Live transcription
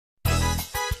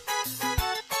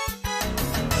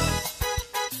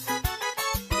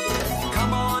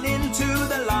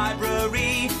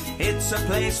It's a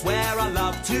place where I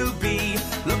love to be.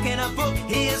 Look in a book,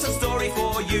 here's a story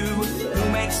for you.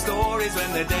 Who makes stories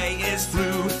when the day is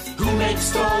through? Who makes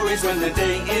stories when the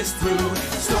day is through?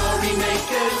 Story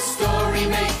makers,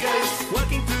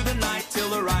 working through the night till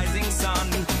the rising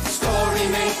sun. Story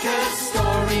makers,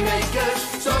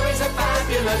 stories are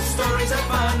fabulous, stories are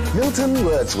fun. Milton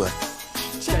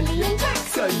Wordsworth. Shelley and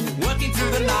Jackson, working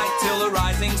through the night till the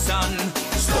rising sun.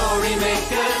 Story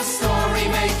makers,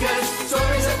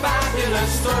 stories are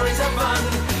fabulous, stories are fun.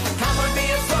 Come and be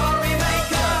a story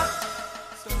maker.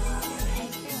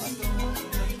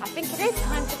 I think it is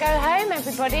time to go home,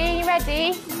 everybody. Are you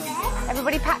ready? Yes.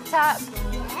 Everybody packed up?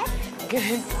 Yes.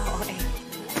 Good boy.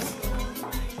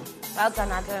 Well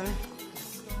done, Adam.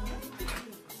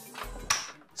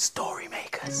 Story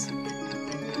makers.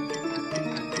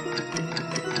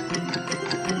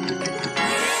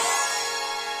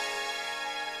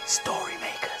 Story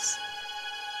makers.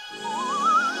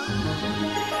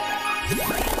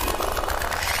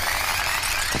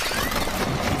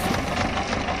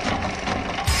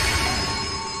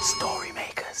 Story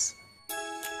makers.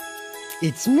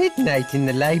 It's midnight in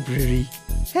the library.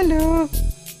 Hello.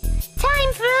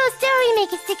 Time for all story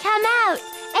makers to come out.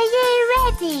 Are you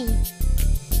ready?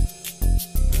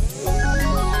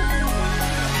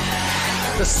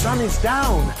 The sun is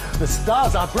down. The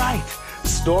stars are bright.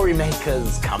 Story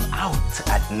makers come out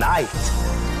at night.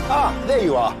 Ah, there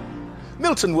you are.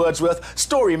 Milton Wordsworth,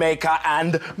 story maker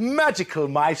and magical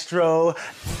maestro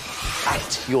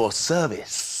at your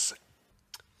service.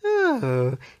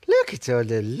 Oh, look at all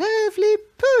the lovely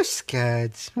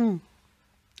postcards.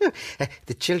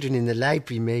 The children in the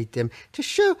library made them to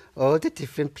show all the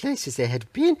different places they had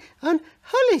been on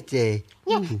holiday.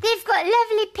 Yeah, they've got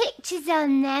lovely pictures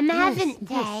on them, haven't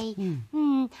they?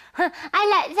 I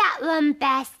like that one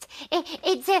best.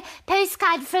 It's a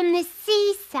postcard from the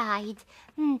seaside.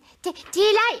 Do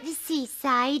you like the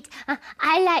seaside?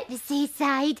 I like the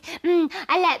seaside.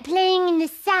 I like playing in the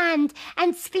sand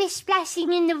and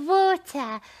splish-splashing in the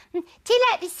water. Do you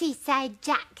like the seaside,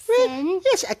 Jackson? Well,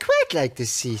 yes, I quite like the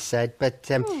seaside, but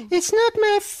it's not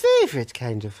my favourite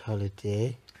kind of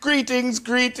holiday. Greetings,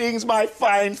 greetings, my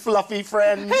fine fluffy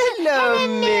friends. Hello,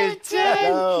 Milton.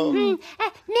 Hello.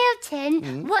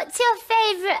 Milton, what's your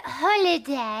favourite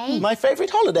holiday? My favourite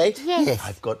holiday? Yes.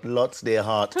 I've got lots, dear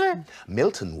heart.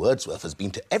 Milton Wordsworth has been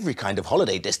to every kind of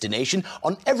holiday destination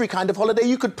on every kind of holiday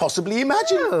you could possibly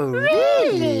imagine. Oh,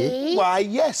 really? Why,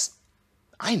 yes.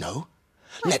 I know.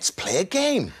 Let's play a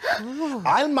game.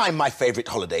 I'll mime my favourite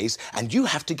holidays and you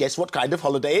have to guess what kind of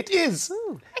holiday it is.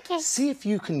 Okay. See if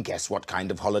you can guess what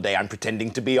kind of holiday I'm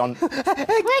pretending to be on.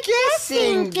 A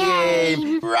guessing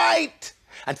game. Right.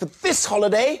 And for this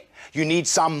holiday, you need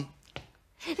some...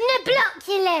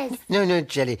 Binoculars. No,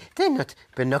 Jelly, they're not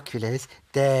binoculars.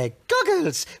 They're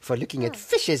goggles for looking at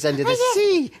fishes under the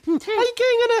sea. Are you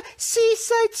going on a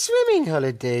seaside swimming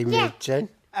holiday, Milton?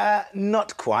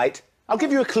 Not quite. I'll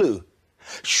give you a clue.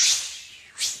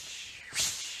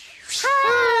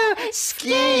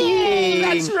 Skiing!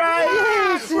 That's right!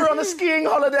 Yes. We're on a skiing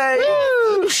holiday!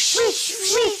 Milton,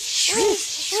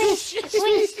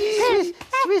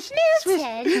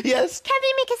 Yes? can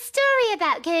we make a story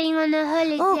about going on a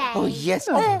holiday? Oh, yes.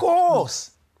 Of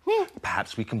course!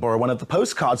 Perhaps we can borrow one of the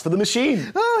postcards for the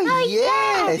machine. Oh,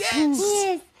 yes.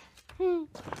 Yes.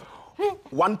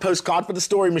 One postcard for the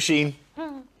story machine.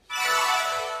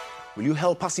 Will you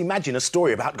help us imagine a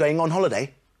story about going on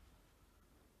holiday?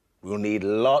 We'll need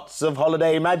lots of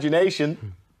holiday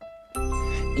imagination.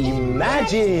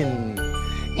 Imagine!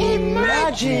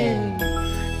 Imagine!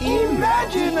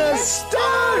 Imagine a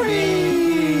story!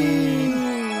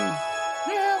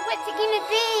 What's it going to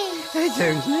be? I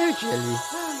don't know, Jelly.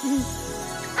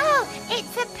 Oh,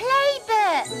 it's a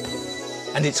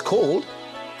playbook. And it's called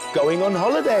Going on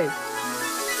Holiday.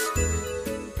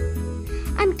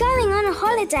 I'm going on a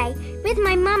holiday with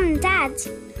my mum and dad.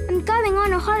 I'm going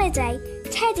on a holiday.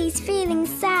 Teddy's feeling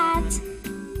sad.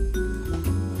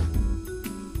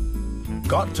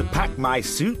 Got to pack my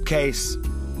suitcase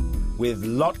with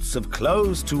lots of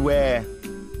clothes to wear.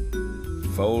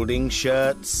 Folding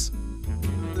shirts,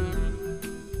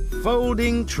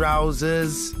 folding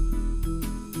trousers,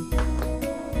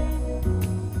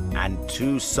 and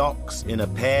 2 socks in a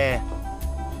pair.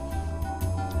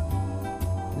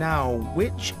 Now,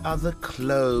 which other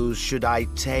clothes should I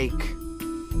take?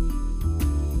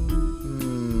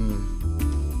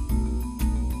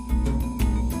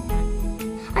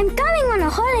 I'm going on a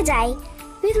holiday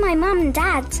with my mum and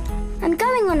dad. I'm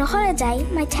going on a holiday.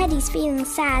 My Teddy's feeling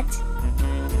sad.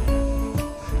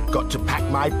 Got to pack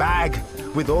my bag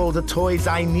with all the toys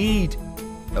I need.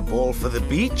 A ball for the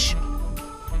beach,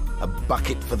 a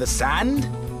bucket for the sand,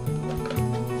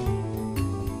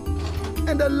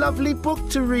 and a lovely book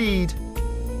to read.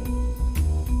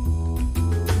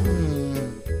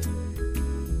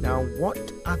 Now, what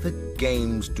other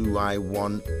games do I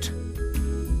want?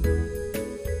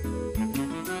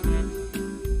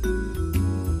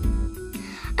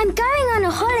 I'm going on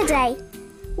a holiday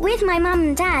with my mum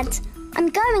and dad. I'm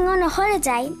going on a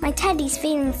holiday. My teddy's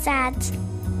feeling sad.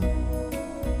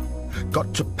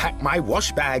 Got to pack my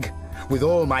wash bag with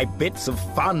all my bits of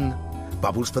fun.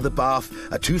 Bubbles for the bath,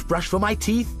 a toothbrush for my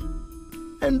teeth,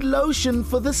 and lotion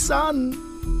for the sun.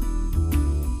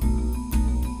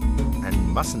 And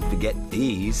mustn't forget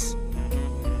these.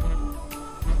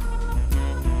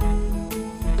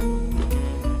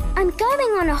 I'm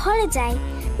going on a holiday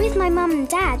with my mum and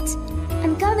dad.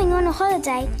 I'm going on a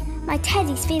holiday. My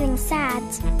teddy's feeling sad.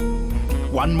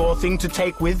 One more thing to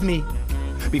take with me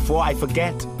before I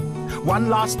forget. One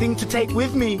last thing to take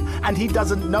with me, and he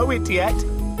doesn't know it yet.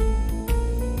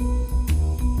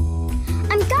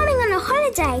 I'm going on a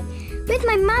holiday with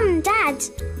my mum and dad.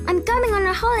 I'm going on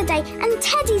a holiday and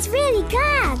Teddy's really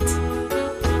glad.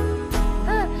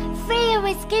 Freya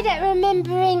was good at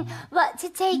remembering what to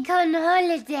take on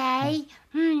holiday.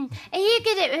 Are you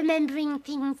good at remembering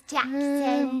things,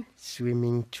 Jackson?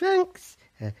 Swimming trunks,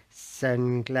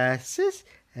 sunglasses,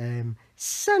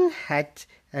 sun hat,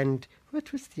 and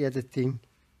what was the other thing?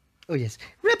 Oh, yes,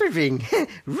 rubber ring.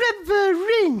 Rubber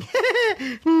ring.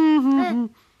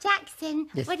 Jackson,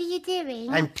 Yes. what are you doing?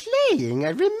 I'm playing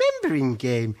a remembering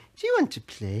game. Do you want to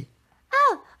play?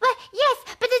 Oh, well, yes,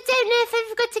 but I don't know if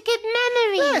I've got a good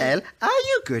memory. Well, are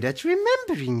you good at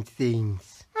remembering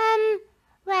things?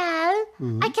 Well,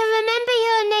 I can remember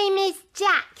your name is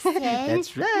Jackson.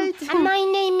 That's right. And my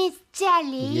name is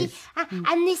Jelly. Yes.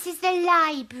 And this is the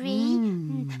library.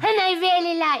 And I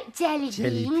really like jelly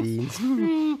Jelly beans.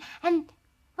 beans. And,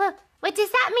 well,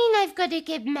 does that mean I've got a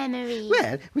good memory?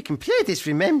 Well, we can play this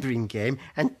remembering game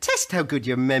and test how good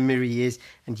your memory is.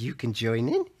 And you can join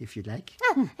in if you like.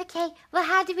 Oh, okay. Well,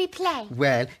 how do we play?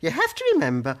 Well, you have to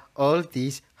remember all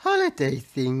these holiday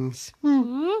things.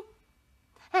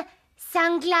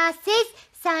 Sunglasses,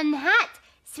 sun hat,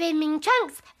 swimming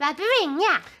trunks, rubber ring,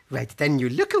 yeah. Right, then you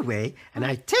look away and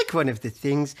I take one of the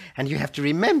things and you have to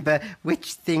remember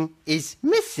which thing is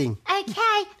missing.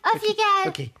 Okay, off you go.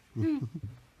 Okay.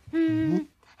 Okay.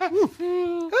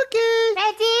 Okay.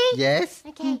 Ready? Yes.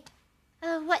 Okay.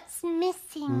 What's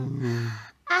missing?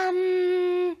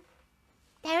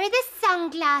 There are the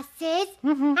sunglasses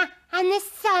and the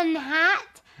sun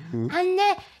hat and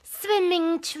the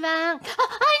swimming trunk.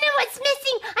 Oh, I know what's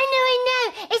missing. I know.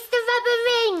 It's the rubber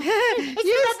ring. It's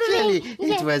Yes, the rubber Jelly,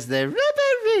 ring. it was the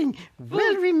rubber ring.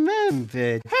 Well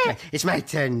remembered. Right, it's my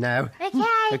turn now. Okay.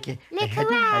 Okay. Look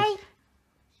away.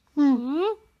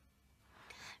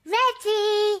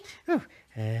 Ready?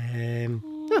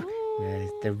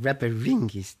 The rubber ring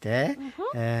is there.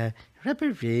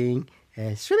 Rubber ring,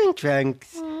 swimming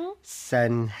trunks,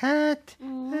 sun hat.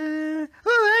 Oh,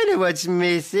 I know what's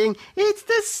missing. It's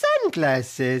the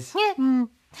sunglasses. Oh,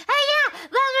 yeah.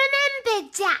 Well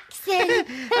remembered, Jackson.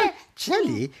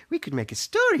 Jelly, we could make a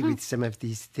story with some of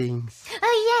these things.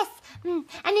 Oh, yes. And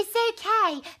it's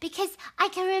okay because I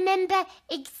can remember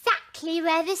exactly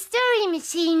where the story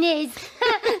machine is.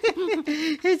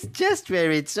 It's just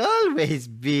where it's always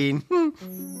been.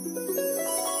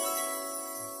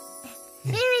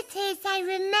 Here it is, I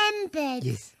remembered.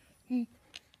 Yes.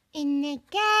 In they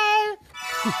go.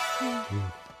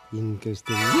 In goes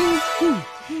the ring.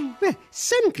 Well,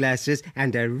 sunglasses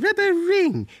and a rubber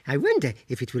ring. I wonder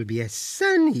if it will be a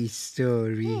sunny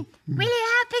story. Will you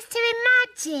help us to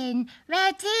imagine?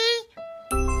 Ready?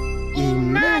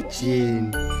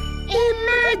 Imagine.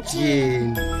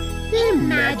 Imagine.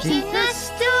 Imagine a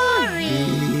story.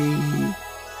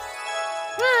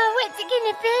 Oh, what's it going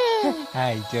to be?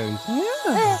 I don't know.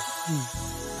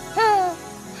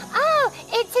 Oh,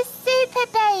 it's a super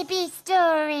baby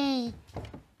story.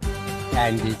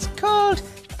 And it's called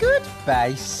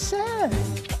Goodbye Sun.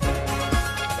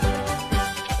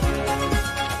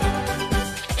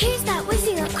 Who's that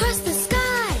whizzing across the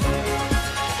sky?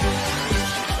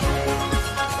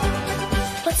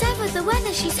 Whatever the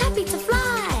weather, she's happy to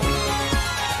fly.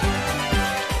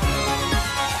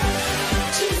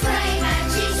 She's brave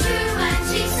and she's true and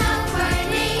she's so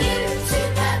pretty.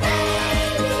 Super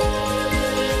baby.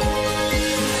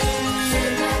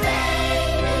 Super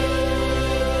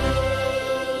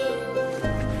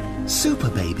baby. Super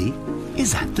Baby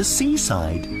is at the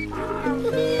seaside.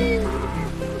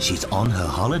 She's on her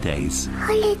holidays.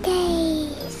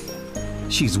 Holidays.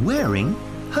 She's wearing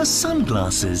her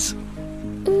sunglasses,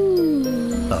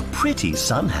 a pretty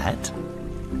sun hat,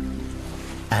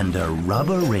 and a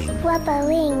rubber ring. Rubber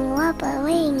ring, rubber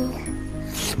ring.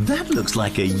 That looks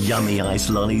like a yummy ice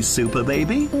lolly, Super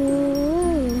Baby.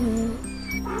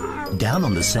 Down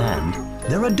on the sand,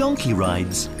 there are donkey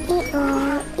rides.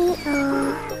 Ee-oh,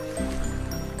 ee-oh.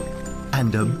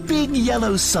 And a big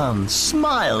yellow sun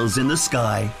smiles in the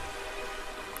sky.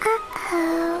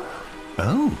 Uh-oh.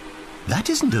 Oh, that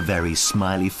isn't a very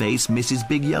smiley face, Mrs.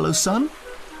 Big Yellow Sun.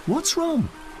 What's wrong?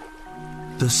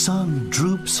 The sun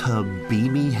droops her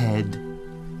beamy head.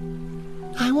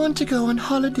 I want to go on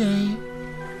holiday,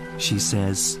 she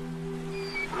says.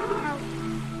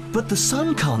 But the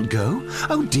sun can't go.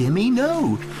 Oh, dear me,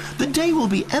 no. The day will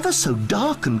be ever so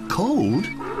dark and cold.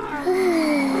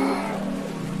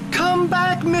 Come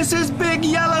back, Mrs. Big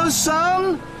Yellow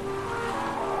Sun!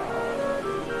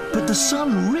 But the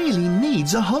sun really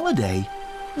needs a holiday.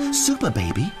 Super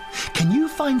Baby, can you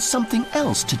find something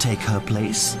else to take her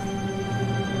place?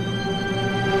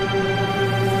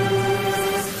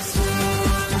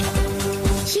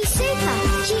 She's super,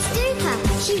 she's duper,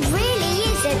 she really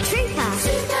is a trooper.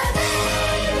 Super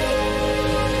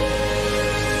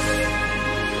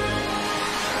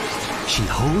She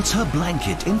holds her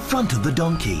blanket in front of the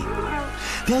donkey.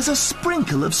 There's a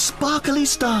sprinkle of sparkly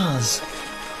stars.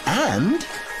 And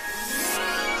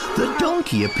the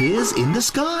donkey appears in the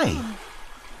sky.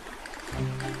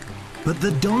 But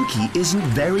the donkey isn't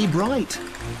very bright,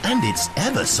 and it's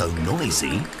ever so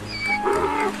noisy.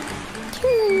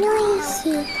 Too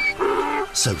noisy.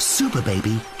 So Super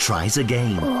Baby tries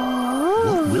again.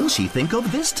 What will she think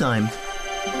of this time?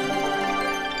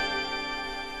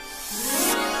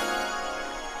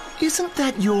 Isn't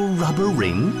that your rubber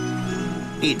ring?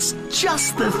 It's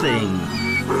just the thing.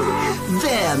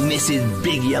 There, Mrs.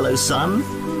 Big Yellow Sun.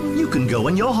 You can go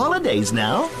on your holidays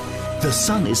now. The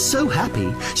sun is so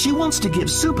happy, she wants to give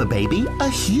Super Baby a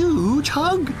huge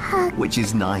hug. Which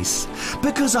is nice,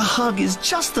 because a hug is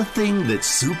just the thing that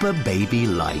Super Baby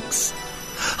likes.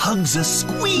 Hugs are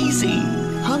squeezy.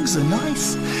 Hugs are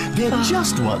nice. They're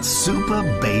just what Super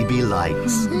Baby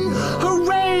likes.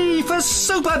 Hooray for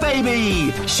Super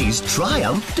Baby! She's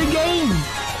triumphed again.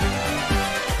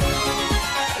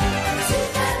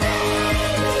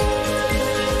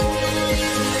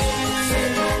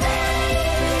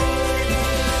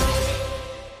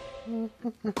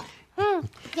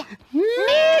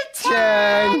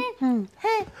 Milton!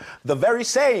 The very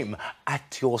same,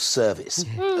 at your service.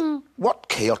 What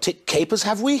chaotic capers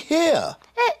have we here?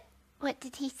 What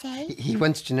did he say? He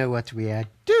wants to know what we are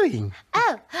doing.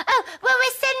 Oh, well,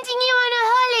 we're sending you on a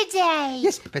holiday.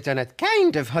 Yes, but on a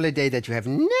kind of holiday that you have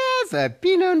never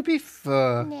been on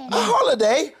before. No. A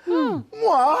holiday?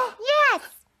 Moi? Yes.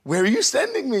 Where are you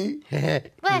sending me?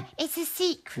 Well, it's a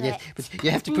secret. Yes, but you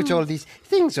have to put all these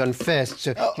things on first,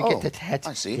 so you get that hat.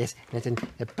 I see. Yes, and then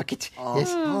a bucket.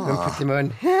 Yes, and put them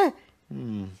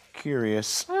on.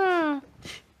 Curious.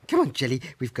 Come on, Jelly,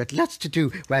 we've got lots to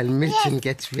do while Milton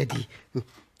gets ready.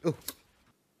 Oh,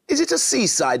 Is it a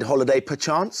seaside holiday,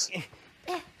 perchance?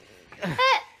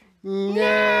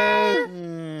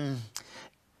 no.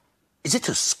 Is it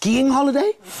a skiing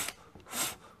holiday?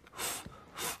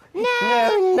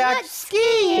 No, not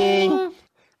skiing.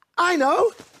 I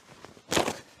know.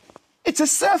 It's a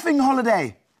surfing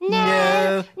holiday.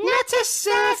 No, not a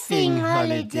surfing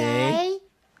holiday.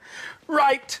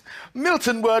 Right.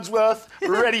 Milton Wordsworth,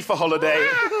 ready for holiday.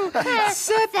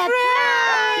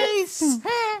 Surprise!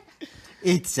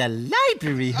 it's a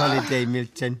library holiday,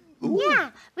 Milton. Yeah,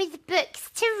 with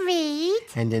books to read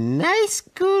And a nice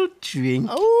cool drink.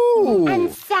 Oh.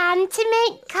 and sand to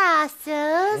make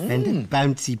castles. And a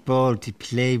bouncy ball to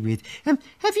play with.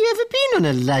 Have you ever been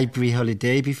on a library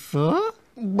holiday before?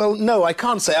 Well, no, I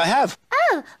can't say I have.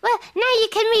 Oh, well, now you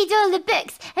can read all the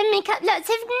books and make up lots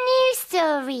of new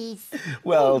stories.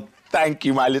 Well, thank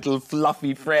you, my little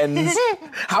fluffy friends.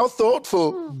 How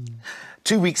thoughtful.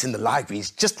 2 weeks in the library is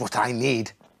just what I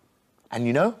need. And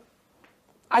you know,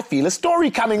 I feel a story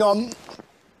coming on.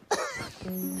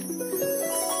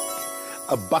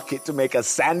 A bucket to make a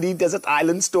sandy desert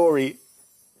island story.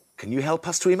 Can you help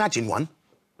us to imagine one?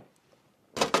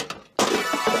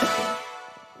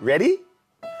 Ready?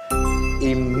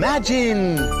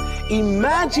 Imagine,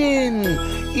 imagine,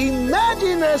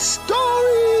 imagine a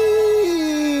story!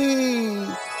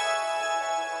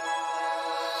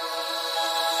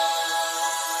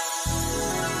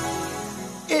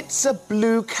 It's a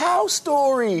blue cow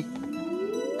story.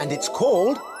 And it's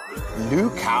called Blue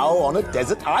Cow on a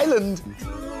Desert Island.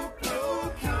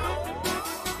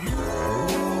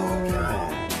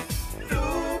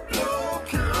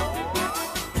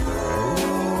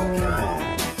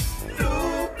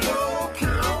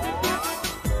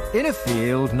 In a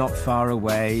field not far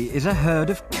away is a herd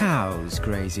of cows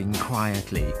grazing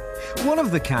quietly. One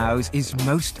of the cows is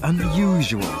most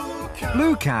unusual.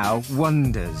 Blue Cow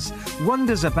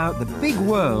wonders about the big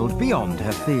world beyond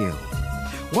her field.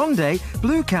 One day,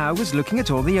 Blue Cow was looking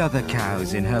at all the other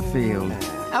cows in her field.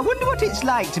 I wonder what it's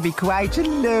like to be quite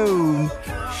alone.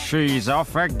 She's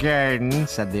off again,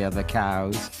 said the other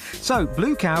cows. So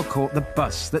Blue Cow caught the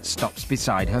bus that stops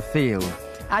beside her field.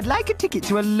 I'd like a ticket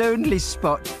to a lonely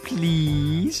spot,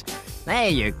 please. There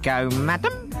you go,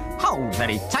 madam. Hold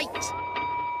very tight.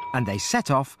 And they set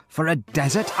off for a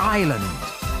desert island.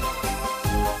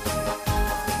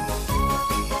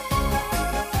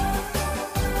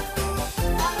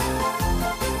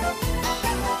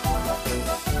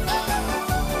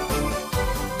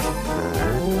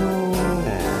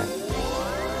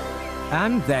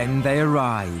 And then they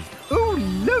arrived. Oh,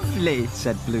 lovely,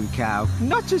 said Blue Cow.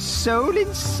 Not a soul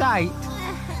in sight.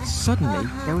 Suddenly,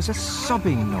 there was a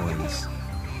sobbing noise.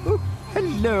 Oh,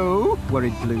 hello,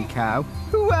 worried Blue Cow.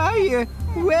 Who are you?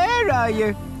 Where are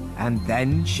you? And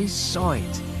then she saw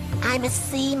it. I'm a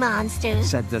sea monster,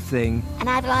 said the thing. and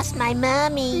I've lost my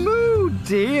mummy. Oh,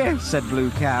 dear, said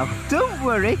Blue Cow. Don't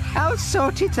worry, I'll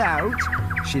sort it out.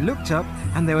 She looked up,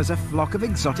 and there was a flock of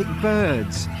exotic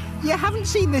birds. You haven't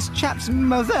seen this chap's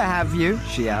mother, have you?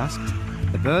 She asked.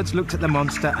 The birds looked at the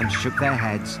monster and shook their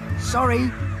heads. Sorry.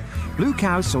 Blue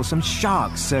Cow saw some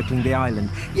sharks circling the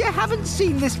island. You haven't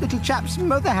seen this little chap's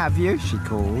mother, have you? She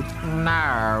called.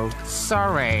 No,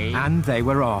 sorry. And they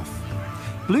were off.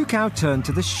 Blue Cow turned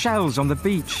to the shells on the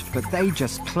beach, but they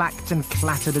just clacked and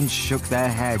clattered and shook their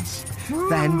heads.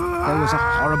 Then there was a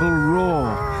horrible roar.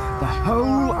 The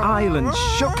whole island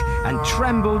shook and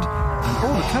trembled, and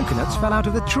all the coconuts fell out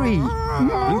of the tree.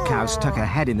 Blue Cow stuck her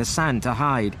head in the sand to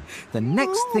hide. The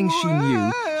next thing she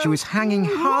knew, she was hanging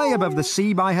high above the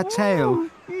sea by her tail.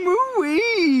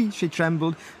 Moo-wee, she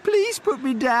trembled. Please put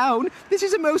me down. This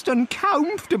is a most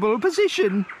uncomfortable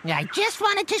position. I just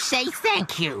wanted to say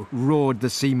thank you Roared the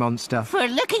sea monster. for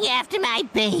looking after my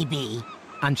baby.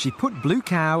 And she put Blue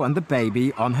Cow and the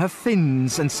baby on her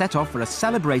fins and set off for a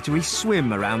celebratory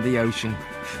swim around the ocean.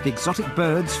 The exotic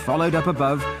birds followed up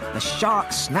above, the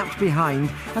sharks snapped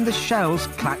behind, and the shells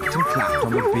clacked and clapped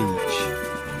on the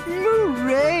beach.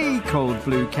 Hooray! Called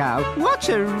Blue Cow. What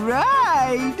a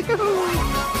ride!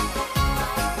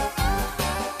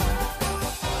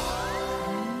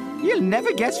 You'll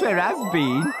never guess where I've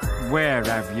been. Where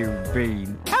have you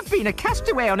been? I've been a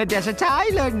castaway on a desert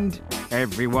island.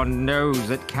 Everyone knows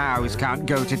that cows can't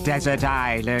go to desert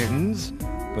islands.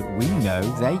 But we know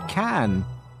they can,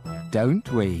 don't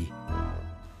we?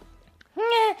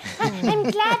 I'm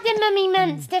glad the mummy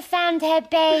monster found her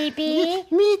baby.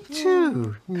 Me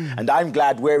too. And I'm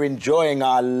glad we're enjoying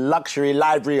our luxury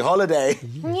library holiday.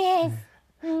 Yes.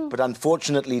 But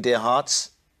unfortunately, dear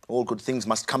hearts, all good things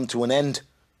must come to an end.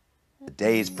 The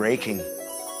day is breaking.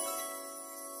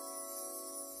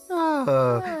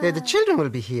 Oh, the children will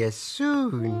be here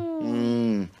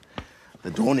soon.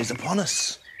 The dawn is upon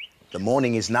us. The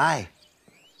morning is nigh.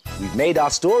 We've made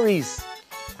our stories,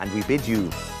 and we bid you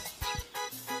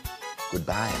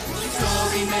goodbye.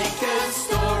 Story makers,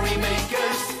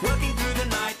 working through the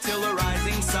night till the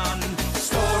rising sun.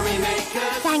 Story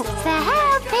makers. Thanks for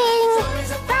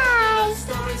helping. Bye.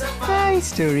 Bye,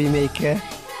 Story Maker.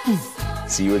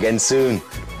 See you again soon.